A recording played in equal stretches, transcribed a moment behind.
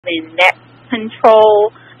in neck control.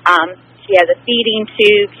 She has a feeding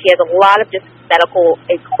tube. She has a lot of just medical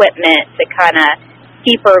equipment to kind of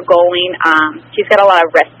keep her going. She's got a lot of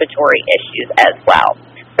respiratory issues as well.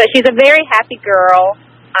 So she's a very happy girl,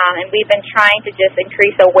 and we've been trying to just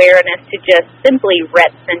increase awareness to just simply Rett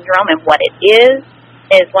syndrome and what it is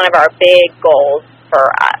one of our big goals for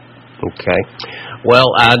us. Okay. Well,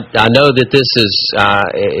 I know that this is,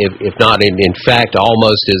 if not in fact,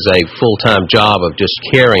 almost is a full-time job of just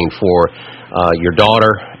caring for your daughter,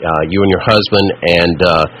 you and your husband, and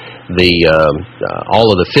all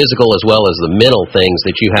of the physical as well as the mental things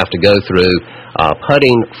that you have to go through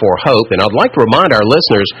putting for hope. And I'd like to remind our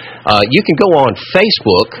listeners, you can go on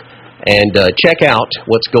Facebook and check out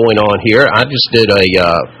what's going on here. I just did a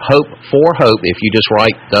Hope for Hope. If you just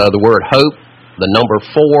write the word hope, the number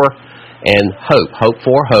 4, and Hope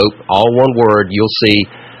for Hope, all one word, you'll see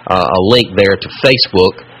a link there to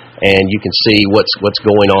Facebook, and you can see what's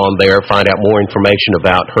going on there, find out more information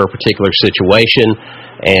about her particular situation,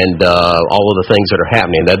 and all of the things that are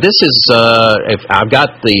happening. Now, this is, if I've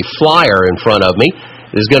got the flyer in front of me,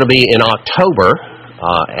 this is going to be in October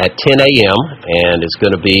at 10 a.m., and it's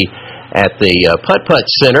going to be at the Putt-Putt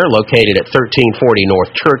Center located at 1340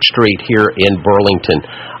 North Church Street here in Burlington.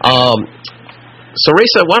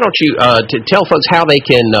 Seresa, why don't you tell folks how they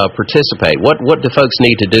can participate? What do folks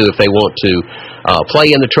need to do if they want to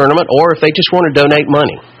play in the tournament, or if they just want to donate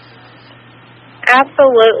money?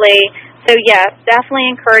 Absolutely. So, yes,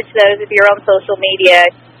 definitely encourage those. If you're on social media,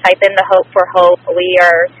 type in the Hope for Hope. We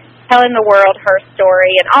are telling the world her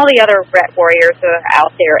story and all the other Rett warriors who are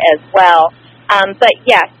out there as well. But,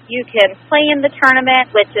 yes, you can play in the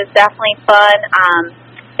tournament, which is definitely fun.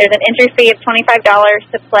 There's an entry fee of $25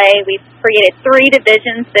 to play. We've created 3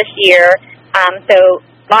 divisions this year, so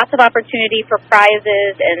lots of opportunity for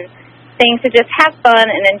prizes and things to just have fun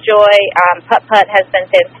and enjoy. Putt-Putt has been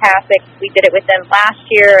fantastic. We did it with them last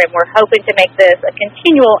year, and we're hoping to make this a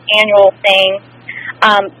continual annual thing.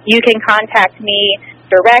 You can contact me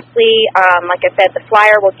directly. Like I said, the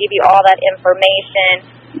flyer will give you all that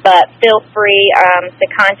information, but feel free to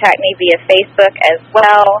contact me via Facebook as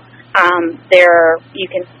well. You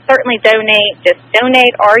can certainly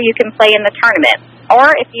donate, or you can play in the tournament. Or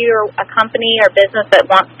if you're a company or business that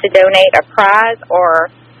wants to donate a prize or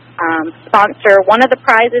sponsor one of the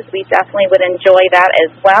prizes, we definitely would enjoy that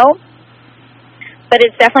as well. But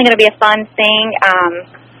it's definitely going to be a fun thing.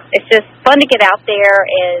 It's just fun to get out there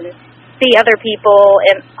and see other people,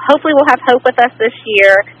 and hopefully we'll have Hope with us this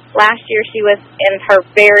year. Last year she was in her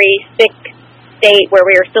very sick state where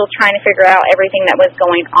we were still trying to figure out everything that was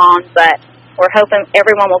going on, but we're hoping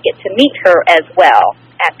everyone will get to meet her as well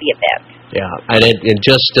at the event. Yeah, and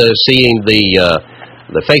just seeing the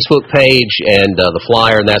Facebook page and the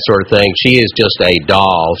flyer and that sort of thing, she is just a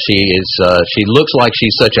doll. She looks like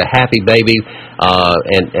she's such a happy baby,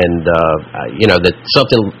 and you know, that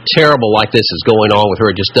something terrible like this is going on with her.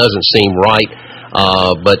 It just doesn't seem right.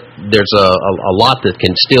 But there's a lot that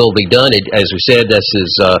can still be done. As we said, this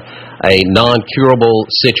is a non-curable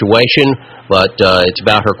situation, but it's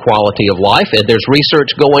about her quality of life, and there's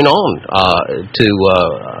research going on to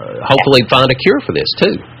hopefully find a cure for this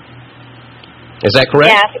too. Is that correct?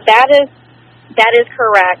 Yes, that is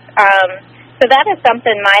correct. So that is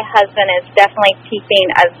something my husband is definitely keeping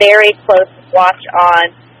a very close watch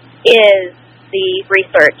on, is the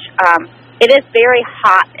research. It is very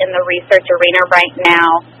hot in the research arena right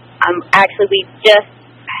now. Actually, we just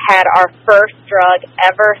had our first drug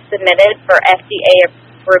ever submitted for FDA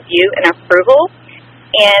review and approval,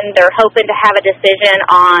 and they're hoping to have a decision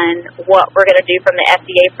on what we're going to do from the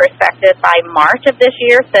FDA perspective by March of this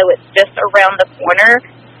year, so it's just around the corner.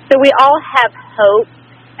 So we all have hope,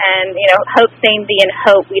 and, you know, hope same being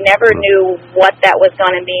hope. We never knew what that was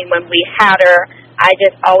going to mean when we had her. I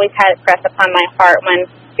just always had it pressed upon my heart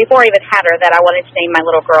before I even had her, that I wanted to name my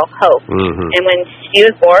little girl Hope. Mm-hmm. And when she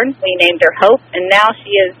was born, we named her Hope, and now she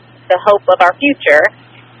is the hope of our future.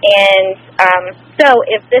 And so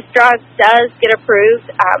if this drug does get approved,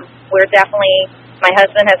 we're definitely, my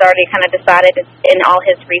husband has already kind of decided in all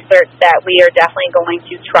his research that we are definitely going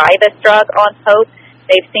to try this drug on Hope.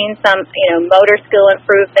 They've seen some, motor skill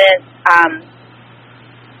improvements,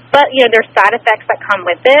 but, there's side effects that come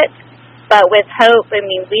with it. But with Hope,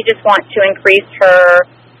 we just want to increase her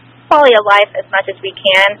quality of life as much as we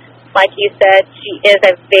can. Like you said, she is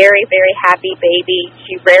a very, very happy baby.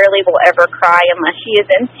 She rarely will ever cry unless she is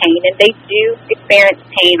in pain, and they do experience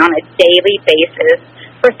pain on a daily basis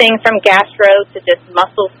for things from gastro to just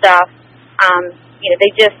muscle stuff.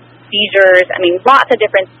 They just seizures. Lots of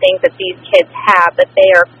different things that these kids have, but they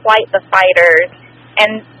are quite the fighters.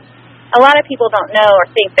 And a lot of people don't know or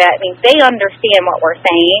think that. I mean, they understand what we're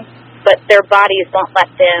saying, but their bodies won't let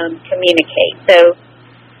them communicate. So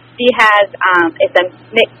she has it's a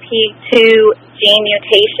MIC-P2 gene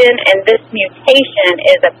mutation, and this mutation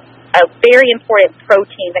is a very important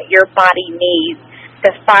protein that your body needs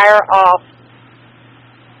to fire off,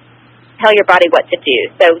 tell your body what to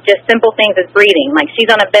do. So just simple things as breathing. Like, she's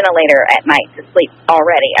on a ventilator at night to sleep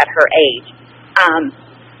already at her age.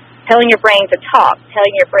 Telling your brain to talk,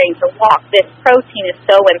 telling your brain to walk. This protein is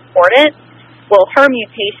so important. Well, her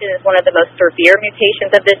mutation is one of the most severe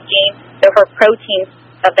mutations of this gene, so her protein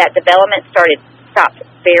of that development stopped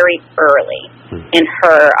very early in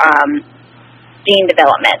her gene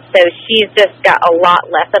development. So she's just got a lot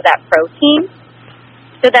less of that protein.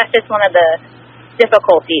 So that's just one of the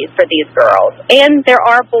difficulties for these girls. And there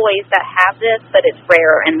are boys that have this, but it's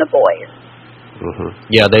rarer in the boys. Mm-hmm.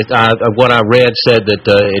 Yeah, what I read said that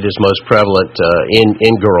it is most prevalent in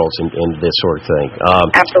girls in this sort of thing.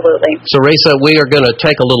 Absolutely. Seresa, we are going to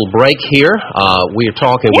take a little break here. We are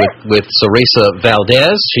talking with Seresa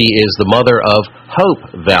Valdez. She is the mother of Hope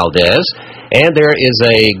Valdez. And there is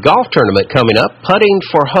a golf tournament coming up, Putting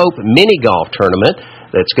for Hope mini golf tournament,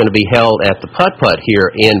 that's going to be held at the Putt-Putt here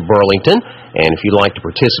in Burlington. And if you'd like to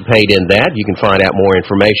participate in that, you can find out more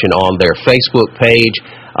information on their Facebook page,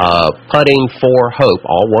 Putting for Hope,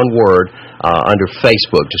 all one word, under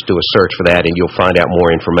Facebook. Just do a search for that, and you'll find out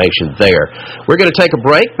more information there. We're going to take a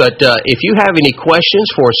break, but if you have any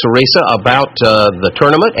questions for Seresa about the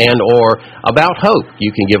tournament and or about Hope,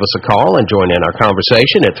 you can give us a call and join in our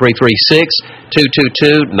conversation at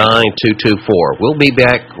 336-222-9224. We'll be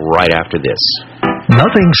back right after this.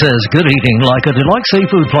 Nothing says good eating like a deluxe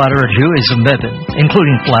seafood platter at Huey's in Mebane,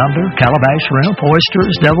 including flounder, calabash shrimp,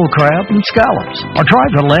 oysters, devil crab, and scallops. Or try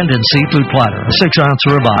the Landon seafood platter, a 6-ounce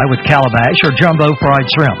ribeye with calabash or jumbo fried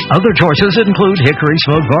shrimp. Other choices include hickory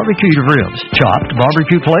smoked barbecued ribs, chopped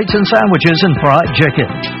barbecue plates and sandwiches, and fried chicken.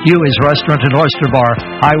 Huey's Restaurant and Oyster Bar,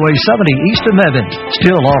 Highway 70 east of Mebane,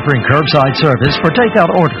 still offering curbside service for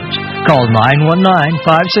takeout orders. Call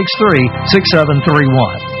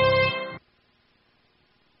 919-563-6731.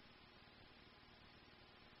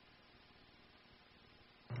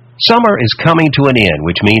 Summer is coming to an end,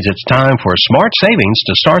 which means it's time for smart savings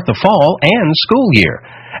to start the fall and school year.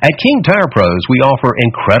 At King Tire Pros, we offer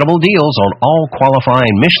incredible deals on all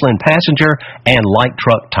qualifying Michelin passenger and light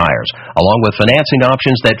truck tires, along with financing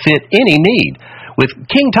options that fit any need. With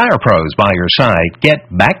King Tire Pros by your side, get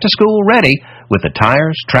back to school ready with the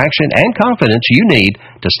tires, traction, and confidence you need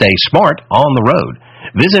to stay smart on the road.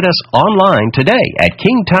 Visit us online today at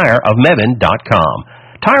kingtireofmebane.com.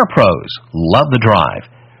 Tire Pros, love the drive.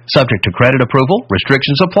 Subject to credit approval,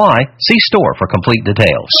 restrictions apply. See store for complete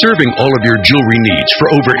details. Serving all of your jewelry needs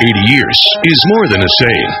for over 80 years is more than a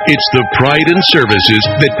saying. It's the pride and services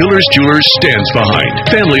that Pillars Jewelers stands behind.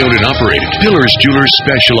 Family owned and operated, Pillars Jewelers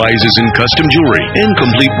specializes in custom jewelry and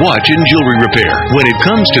complete watch and jewelry repair. When it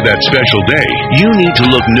comes to that special day, you need to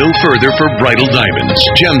look no further for bridal diamonds,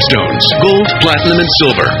 gemstones, gold, platinum, and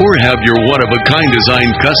silver, or have your one-of-a-kind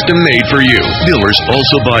design custom made for you. Pillars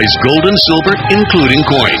also buys gold and silver, including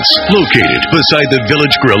coins. Located beside the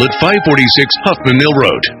Village Grill at 546 Huffman Mill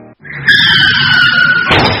Road.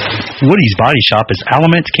 Woody's Body Shop is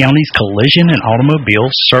Alamance County's collision and automobile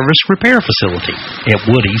service repair facility. At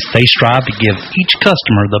Woody's, they strive to give each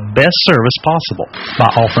customer the best service possible by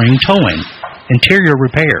offering towing, interior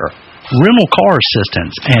repair, rental car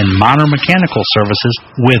assistance, and minor mechanical services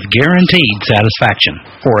with guaranteed satisfaction.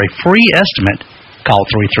 For a free estimate, call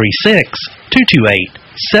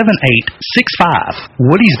 336-228-7865.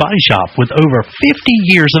 Woody's Body Shop with over 50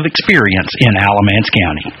 years of experience in Alamance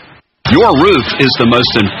County. Your roof is the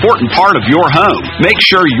most important part of your home. Make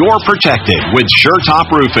sure you're protected with SureTop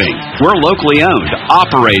Roofing. We're locally owned,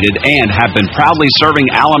 operated, and have been proudly serving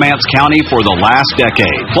Alamance County for the last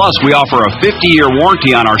decade. Plus, we offer a 50-year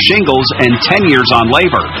warranty on our shingles and 10 years on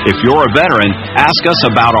labor. If you're a veteran, ask us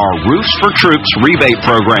about our Roofs for Troops rebate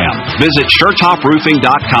program. Visit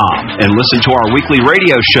SureTopRoofing.com and listen to our weekly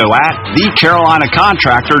radio show at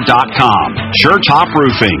TheCarolinaContractor.com. SureTop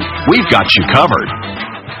Roofing. We've got you covered.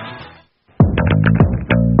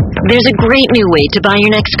 There's a great new way to buy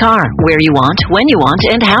your next car, where you want, when you want,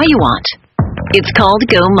 and how you want. It's called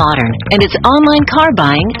Go Modern, and it's online car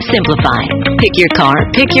buying simplified. Pick your car,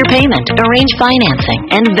 pick your payment, arrange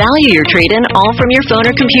financing, and value your trade-in all from your phone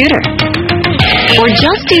or computer. Or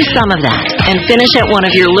just do some of that and finish at one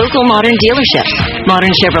of your local Modern dealerships,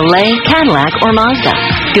 Modern Chevrolet, Cadillac, or Mazda.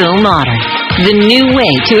 Go Modern, the new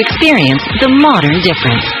way to experience the modern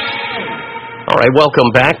difference. All right,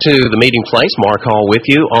 welcome back to the meeting place. Mark Hall with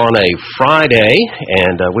you on a Friday,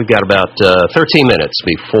 and we've got about 13 minutes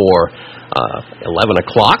before 11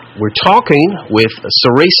 o'clock. We're talking with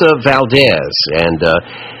Seresa Valdez, and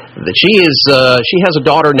she has a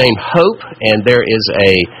daughter named Hope, and there is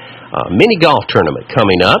a mini golf tournament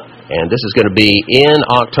coming up, and this is going to be in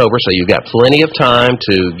October, so you've got plenty of time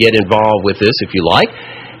to get involved with this if you like.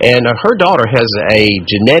 And her daughter has a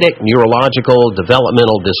genetic neurological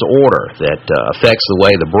developmental disorder that affects the way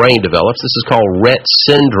the brain develops. This is called Rett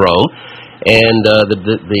syndrome, and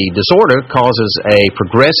the disorder causes a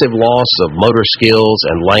progressive loss of motor skills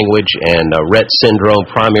and language, and Rett syndrome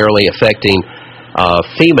primarily affecting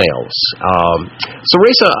females.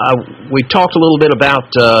 Seresa, we talked a little bit about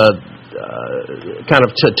kind of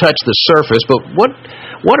to touch the surface, but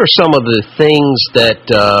what are some of the things that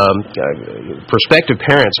prospective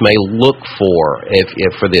parents may look for if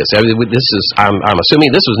for this? I mean, I'm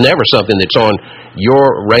assuming this was never something that's on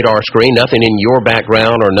your radar screen, nothing in your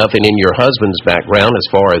background or nothing in your husband's background as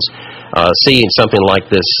far as seeing something like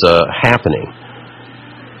this happening.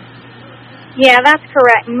 Yeah, that's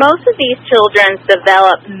correct. Most of these children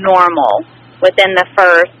develop normal within the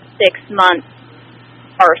first 6 months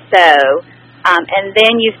or so. And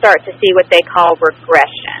then you start to see what they call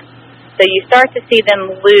regression. So you start to see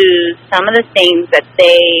them lose some of the things that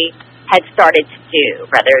they had started to do,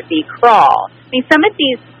 whether it be crawl. I mean, some of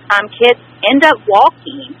these kids end up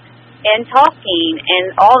walking and talking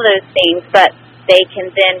and all those things, but they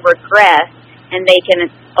can then regress, and they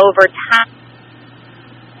can, over time...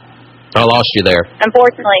 I lost you there.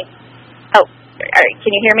 Unfortunately... Oh,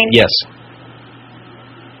 can you hear me? Yes.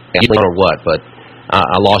 I don't know what, but...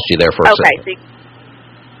 I lost you there for a second.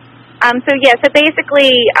 So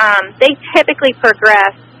basically, they typically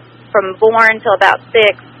progress from born till about 6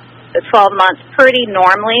 to 12 months pretty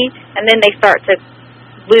normally, and then they start to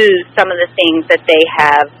lose some of the things that they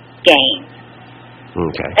have gained.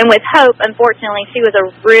 Okay. And with Hope, unfortunately, she was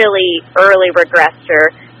a really early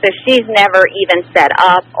regressor, so she's never even set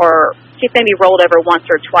up, or she's maybe rolled over once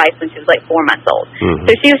or twice when she was like 4 months old. Mm-hmm.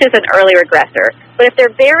 So she was just an early regressor. But if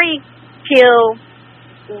they're very chill,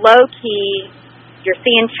 low-key, you're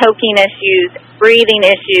seeing choking issues, breathing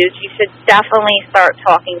issues, you should definitely start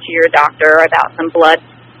talking to your doctor about some blood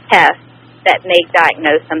tests that may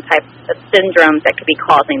diagnose some type of syndromes that could be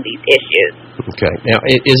causing these issues. Okay. Now,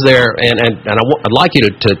 is there, and I'd like you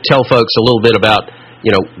to tell folks a little bit about,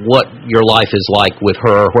 what your life is like with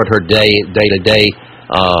her, what her day-to-day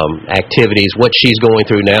activities, what she's going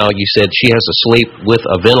through now. You said she has to sleep with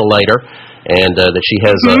a ventilator, and that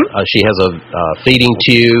she has a feeding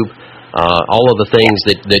tube, all of the things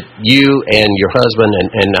that you and your husband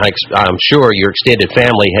and I'm sure your extended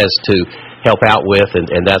family has to help out with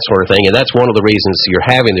and that sort of thing. And that's one of the reasons you're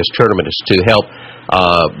having this tournament, is to help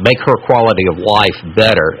make her quality of life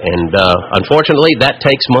better. And unfortunately, that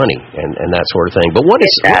takes money and that sort of thing. But what is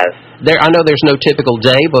there? I know there's no typical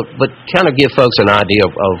day, but kind of give folks an idea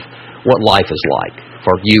of what life is like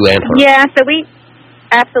for you and her. Yeah,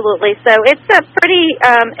 absolutely. So it's a pretty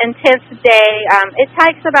intense day. It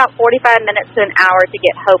takes about 45 minutes to an hour to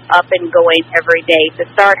get Hope up and going every day. To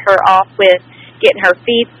start her off with getting her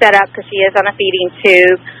feed set up, because she is on a feeding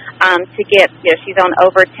tube, to get, she's on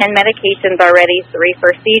over 10 medications already, 3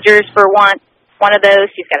 procedures for one of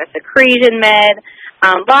those. She's got a secretion med,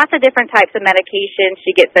 lots of different types of medications.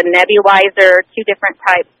 She gets a nebulizer, 2 different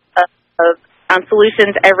types of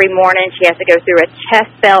solutions every morning. She has to go through a chest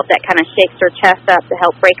belt that kind of shakes her chest up to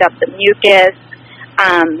help break up the mucus.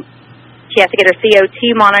 She has to get her COT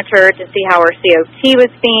monitored to see how her COT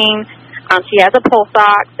was being. She has a pulse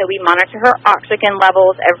ox, so we monitor her oxygen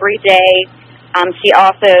levels every day. She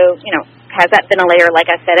also, has that ventilator, like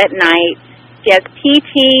I said, at night. She has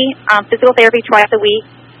PT, physical therapy twice a week.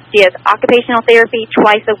 She has occupational therapy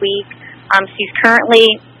twice a week. She's currently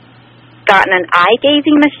gotten an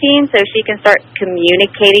eye-gazing machine so she can start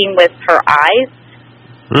communicating with her eyes.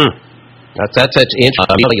 That's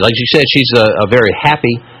interesting. Like you said, she's a very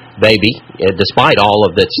happy baby, despite all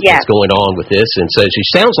of that's going on with this. And so she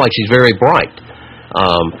sounds like she's very bright. She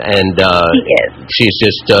is. She's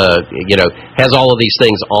just, has all of these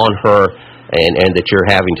things on her and that you're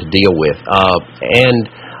having to deal with.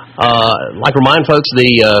 Remind folks,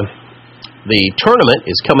 the tournament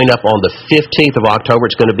is coming up on the 15th of October.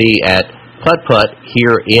 It's going to be at Putt-Putt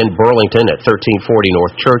here in Burlington at 1340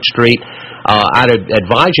 North Church Street. I'd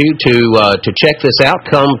advise you to check this out.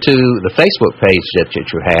 Come to the Facebook page that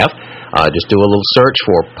you have. Just do a little search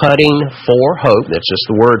for Putting for Hope. That's just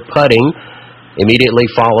the word putting, immediately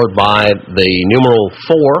followed by the numeral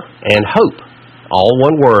 4 and hope, all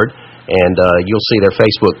one word. and you'll see their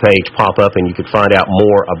Facebook page pop up, and you can find out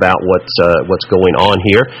more about what's going on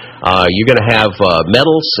here. You're going to have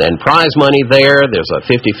medals and prize money there. There's a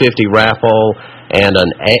 50-50 raffle and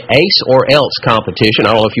an Ace or Else competition.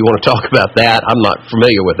 I don't know if you want to talk about that. I'm not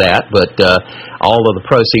familiar with that, but all of the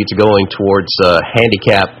proceeds going towards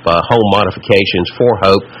handicap home modifications for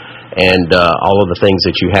Hope, and all of the things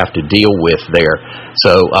that you have to deal with there.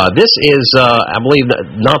 So this is, I believe,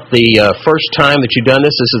 not the first time that you've done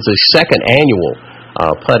this. This is the second annual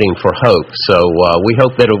Putting for Hope. So we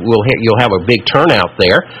hope that you'll have a big turnout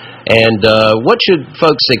there. And what should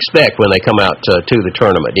folks expect when they come out to the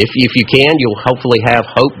tournament? If you can, you'll hopefully have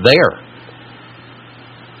Hope there.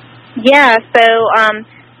 Yeah, so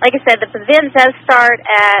like I said, the event does start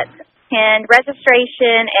at 10.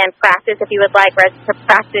 Registration and practice, if you would like to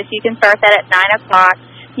practice, you can start that at 9 o'clock.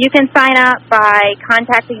 You can sign up by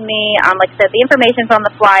contacting me. Like I said, the information's on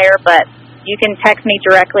the flyer, but you can text me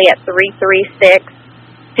directly at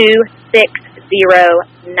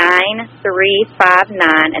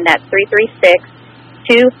 336-260-9359, and that's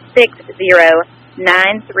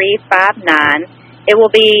 336-260-9359. It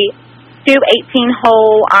will be 2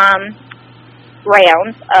 18-hole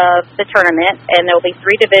rounds of the tournament, and there will be 3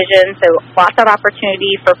 divisions, so lots of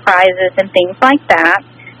opportunity for prizes and things like that.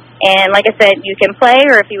 And like I said, you can play,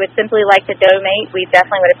 or if you would simply like to donate, we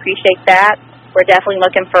definitely would appreciate that. We're definitely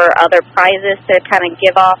looking for other prizes to kind of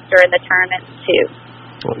give off during the tournaments, too.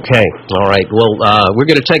 Okay. All right. Well, we're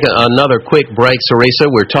going to take another quick break, Seresa.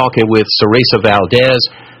 We're talking with Seresa Valdez,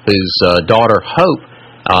 whose daughter, Hope,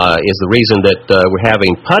 is the reason that we're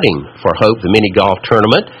having Putting for Hope, the mini golf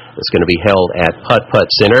tournament. It's going to be held at Putt Putt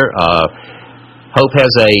Center. Hope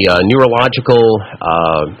has a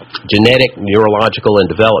genetic neurological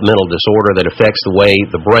and developmental disorder that affects the way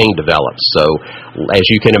the brain develops. So, as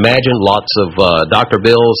you can imagine, lots of doctor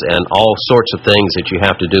bills and all sorts of things that you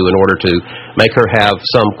have to do in order to make her have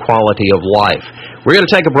some quality of life. We're going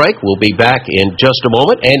to take a break. We'll be back in just a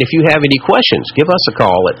moment. And if you have any questions, give us a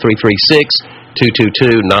call at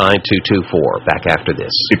 336-222-9224. Back after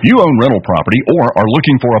this. If you own rental property or are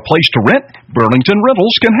looking for a place to rent, Burlington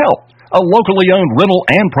Rentals can help. A locally owned rental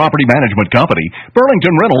and property management company,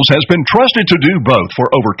 Burlington Rentals has been trusted to do both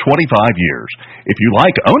for over 25 years. If you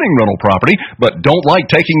like owning rental property but don't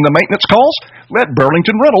like taking the maintenance calls, let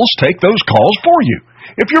Burlington Rentals take those calls for you.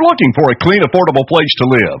 If you're looking for a clean, affordable place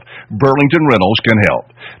to live, Burlington Rentals can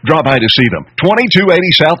help. Drop by to see them, 2280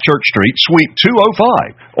 South Church Street, Suite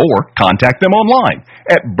 205, or contact them online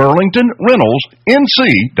at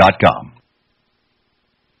burlingtonrentalsnc.com.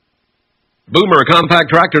 Boomer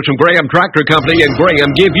compact tractors from Graham Tractor Company and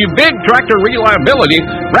Graham give you big tractor reliability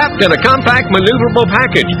wrapped in a compact maneuverable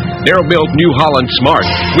package. They're built New Holland Smart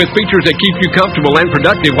with features that keep you comfortable and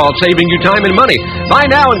productive while saving you time and money.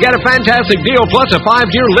 Buy now and get a fantastic deal plus a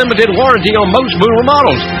 5-year limited warranty on most Boomer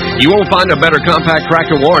models. You won't find a better compact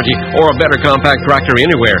tractor warranty or a better compact tractor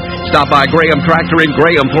anywhere. Stop by Graham Tractor in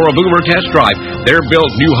Graham for a Boomer test drive. They're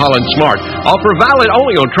built New Holland Smart. Offer valid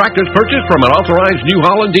only on tractors purchased from an authorized New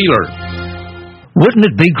Holland dealer. Wouldn't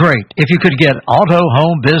it be great if you could get auto,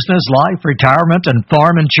 home, business, life, retirement, and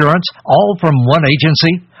farm insurance all from one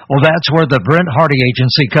agency? Well, that's where the Brent Hardy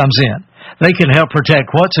Agency comes in. They can help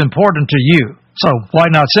protect what's important to you. So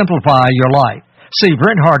why not simplify your life? See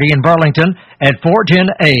Brent Hardy in Burlington at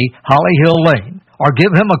 410A Holly Hill Lane, or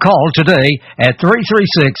give him a call today at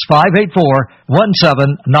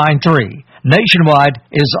 336-584-1793. Nationwide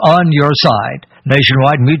is on your side.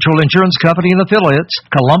 Nationwide Mutual Insurance Company and Affiliates,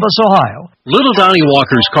 Columbus, Ohio. Little Donnie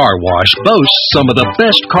Walker's Car Wash boasts some of the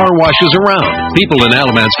best car washes around. People in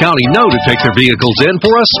Alamance County know to take their vehicles in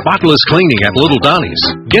for a spotless cleaning at Little Donnie's.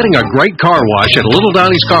 Getting a great car wash at Little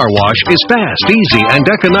Donnie's Car Wash is fast, easy, and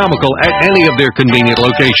economical at any of their convenient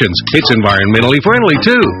locations. It's environmentally friendly,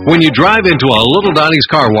 too. When you drive into a Little Donnie's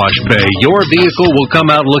Car Wash bay, your vehicle will come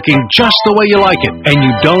out looking just the way you like it, and you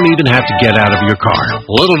don't even have to get out of your car.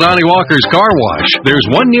 Little Donnie Walker's Car Wash. There's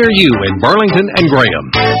one near you in Burlington and Graham.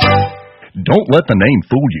 Don't let the name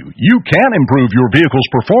fool you. You can improve your vehicle's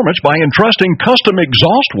performance by entrusting custom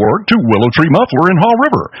exhaust work to Willow Tree Muffler in Haw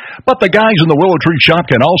River. But the guys in the Willow Tree shop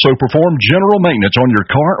can also perform general maintenance on your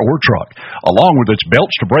car or truck. Along with its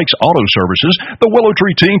belts to brakes auto services, the Willow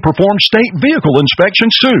Tree team performs state vehicle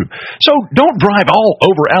inspections too. So don't drive all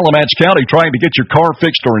over Alamance County trying to get your car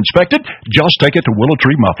fixed or inspected. Just take it to Willow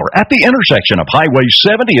Tree Muffler at the intersection of Highways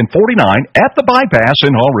 70 and 49 at the bypass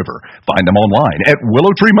in Haw River. Find them online at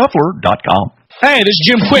willowtreemuffler.com. Hey, this is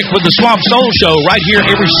Jim Quick with the Swamp Soul Show right here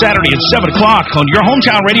every Saturday at 7 o'clock on your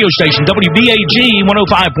hometown radio station, WBAG 105.9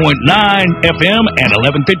 FM and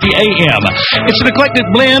 1150 AM. It's an eclectic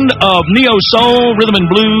blend of neo-soul, rhythm and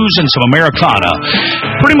blues, and some Americana.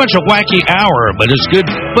 Pretty much a wacky hour, but it's good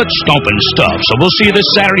foot-stomping stuff. So we'll see you this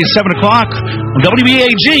Saturday at 7 o'clock on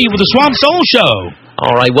WBAG with the Swamp Soul Show.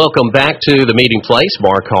 All right, welcome back to the meeting place.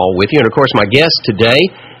 Mark Hall with you. And, of course, my guest today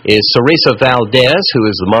is Seresa Valdez, who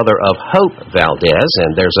is the mother of Hope Valdez,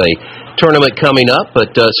 and there's a tournament coming up.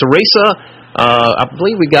 But, Seresa, I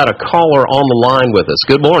believe we got a caller on the line with us.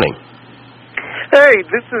 Good morning. Hey,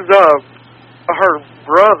 this is her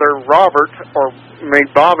brother, Robert, or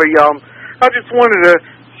Bobby. I just wanted to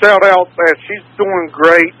shout out that she's doing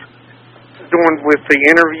great, doing with the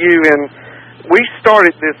interview, and we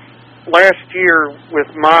started this last year with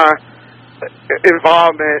my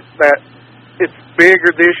involvement that it's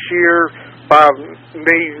bigger this year by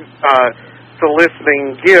me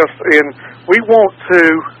soliciting gifts, and we want to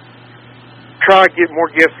try to get more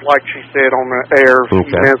gifts like she said on the air a few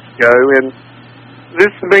minutes ago, and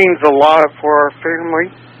this means a lot for our family.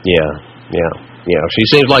 Yeah. She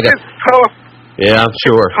seems like it's tough. Yeah, I'm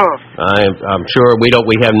sure. It's tough. I'm sure we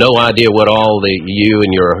have no idea what all you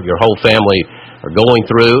and your whole family are going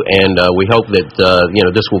through, and we hope that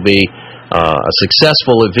this will be a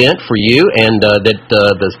successful event for you, and that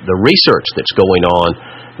the research that's going on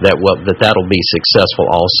that'll be successful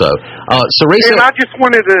also. Seresa, and I just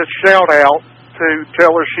wanted to shout out to tell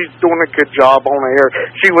her she's doing a good job on air.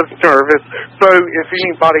 She was nervous, so if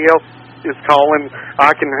anybody else is calling,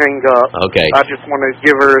 I can hang up. Okay. I just want to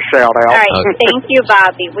give her a shout out. All right. Okay. Thank you,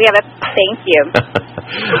 Bobby. We have a thank you.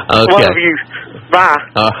 Okay. Love you. Bye.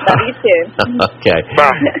 Love you too. Okay.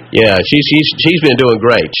 Bye. Yeah, she's been doing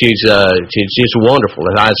great. She's wonderful.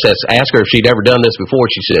 And I asked her if she'd ever done this before.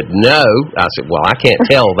 She said no. I said, well, I can't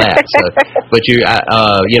tell that. So, but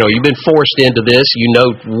you've been forced into this. You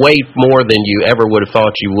know way more than you ever would have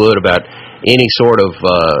thought you would about any sort of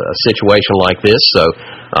a situation like this. So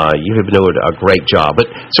you have been doing a great job.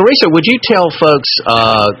 But Seresa, would you tell folks?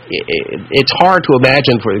 It's hard to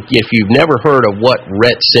imagine if you've never heard of what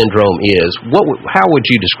Rett syndrome is. How would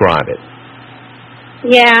you describe it?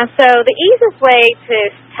 Yeah, so the easiest way to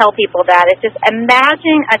tell people that is just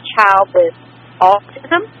imagine a child with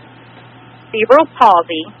autism, cerebral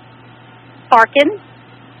palsy, Parkinson's,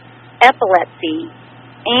 epilepsy,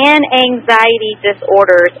 and anxiety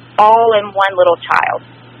disorders all in one little child.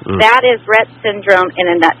 That is Rett syndrome in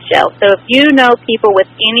a nutshell. So if you know people with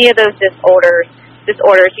any of those disorders,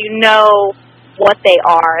 you know what they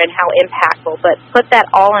are and how impactful. But put that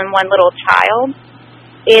all in one little child,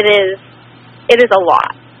 it is a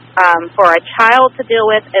lot for a child to deal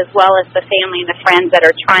with, as well as the family and the friends that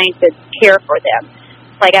are trying to care for them.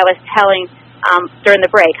 Like I was telling during the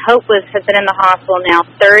break, Hope has been in the hospital now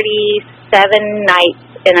 37 nights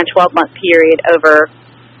in a 12-month period over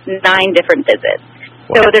 9 different visits.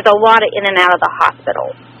 Wow. So there's a lot of in and out of the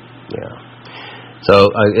hospital. Yeah.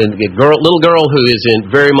 So a little girl who is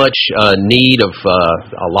in very much need of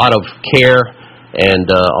a lot of care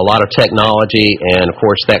and a lot of technology, and of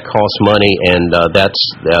course that costs money, and that's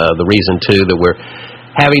the reason too that we're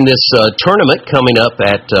having this tournament coming up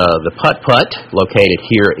at the Putt Putt located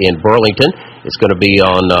here in Burlington. It's going to be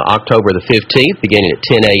on October the 15th, beginning at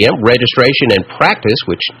 10 a.m. Registration and practice,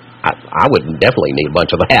 which I would definitely need a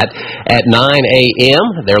bunch of that, at 9 a.m.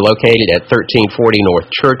 They're located at 1340 North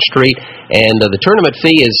Church Street, and the tournament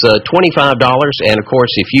fee is $25, and of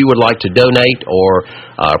course if you would like to donate or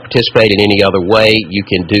participate in any other way, you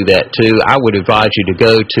can do that too. I would advise you to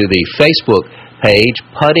go to the Facebook page,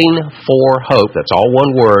 Putting for Hope, that's all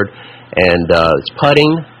one word, and it's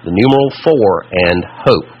Putting, the numeral 4, and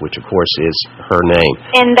Hope, which of course is her name.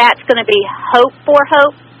 And that's going to be Hope for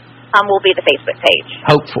Hope. Will be the Facebook page.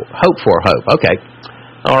 Hope for Hope. Okay.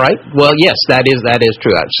 All right. Well, yes, that is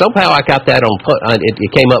true. Somehow I got that on. It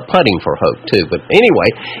came up Putting for Hope too. But anyway,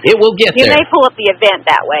 it will get there. You may pull up the event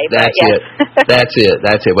that way. That's it.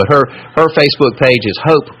 That's it. But her Facebook page is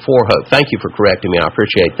Hope for Hope. Thank you for correcting me. I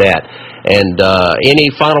appreciate that. And any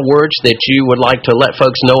final words that you would like to let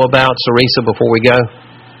folks know about, Seresa, before we go?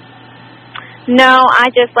 No, I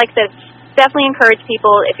just like to definitely encourage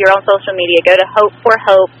people, if you're on social media, go to Hope for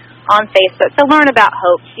Hope on Facebook to learn about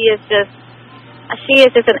Hope. She is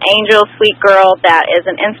just an angel, sweet girl that is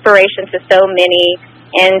an inspiration to so many,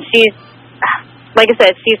 and she's, like I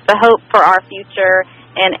said, she's the hope for our future,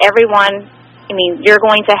 and everyone, you're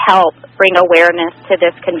going to help bring awareness to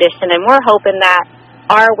this condition, and we're hoping that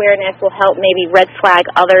our awareness will help maybe red flag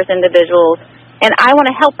others individuals, and I want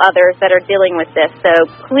to help others that are dealing with this, so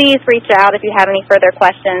please reach out if you have any further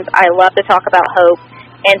questions. I love to talk about Hope.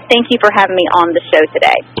 And thank you for having me on the show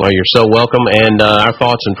today. Well, you're so welcome, and our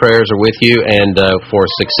thoughts and prayers are with you, and for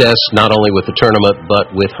success not only with the tournament,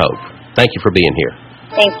 but with hope. Thank you for being here.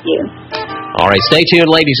 Thank you. All right, stay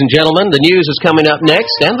tuned, ladies and gentlemen. The news is coming up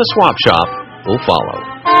next, and the Swap Shop will follow.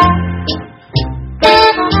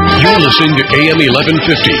 You're listening to AM 1150,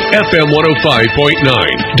 FM 105.9,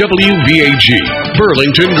 WBAG,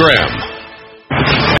 Burlington Graham.